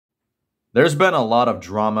There's been a lot of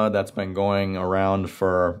drama that's been going around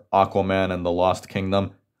for Aquaman and the Lost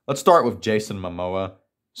Kingdom. Let's start with Jason Momoa.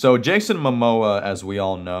 So Jason Momoa, as we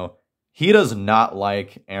all know, he does not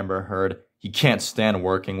like Amber Heard. He can't stand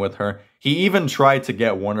working with her. He even tried to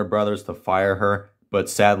get Warner Brothers to fire her, but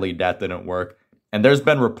sadly that didn't work. And there's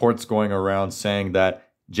been reports going around saying that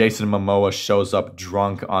Jason Momoa shows up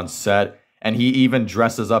drunk on set, and he even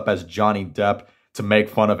dresses up as Johnny Depp to make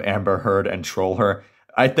fun of Amber Heard and troll her.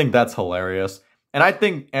 I think that's hilarious. And I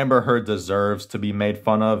think Amber Heard deserves to be made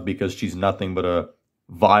fun of because she's nothing but a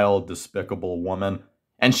vile, despicable woman.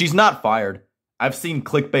 And she's not fired. I've seen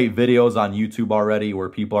clickbait videos on YouTube already where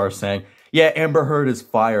people are saying, yeah, Amber Heard is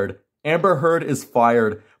fired. Amber Heard is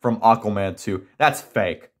fired from Aquaman 2. That's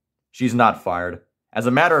fake. She's not fired. As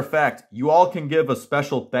a matter of fact, you all can give a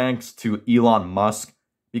special thanks to Elon Musk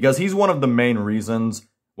because he's one of the main reasons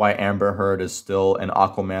why Amber Heard is still in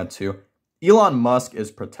Aquaman 2. Elon Musk is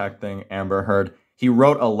protecting Amber Heard. He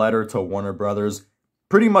wrote a letter to Warner Brothers,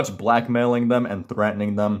 pretty much blackmailing them and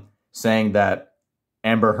threatening them, saying that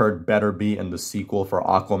Amber Heard better be in the sequel for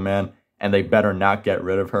Aquaman and they better not get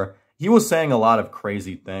rid of her. He was saying a lot of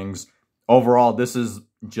crazy things. Overall, this is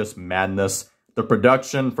just madness. The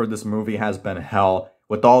production for this movie has been hell.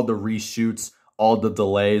 With all the reshoots, all the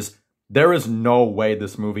delays, there is no way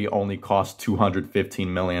this movie only cost $215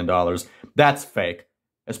 million. That's fake.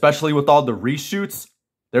 Especially with all the reshoots,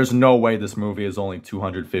 there's no way this movie is only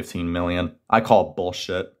 $215 million. I call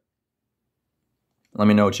bullshit. Let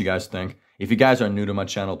me know what you guys think. If you guys are new to my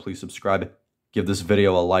channel, please subscribe. Give this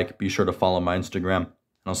video a like. Be sure to follow my Instagram.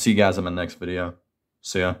 And I'll see you guys in my next video.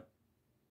 See ya.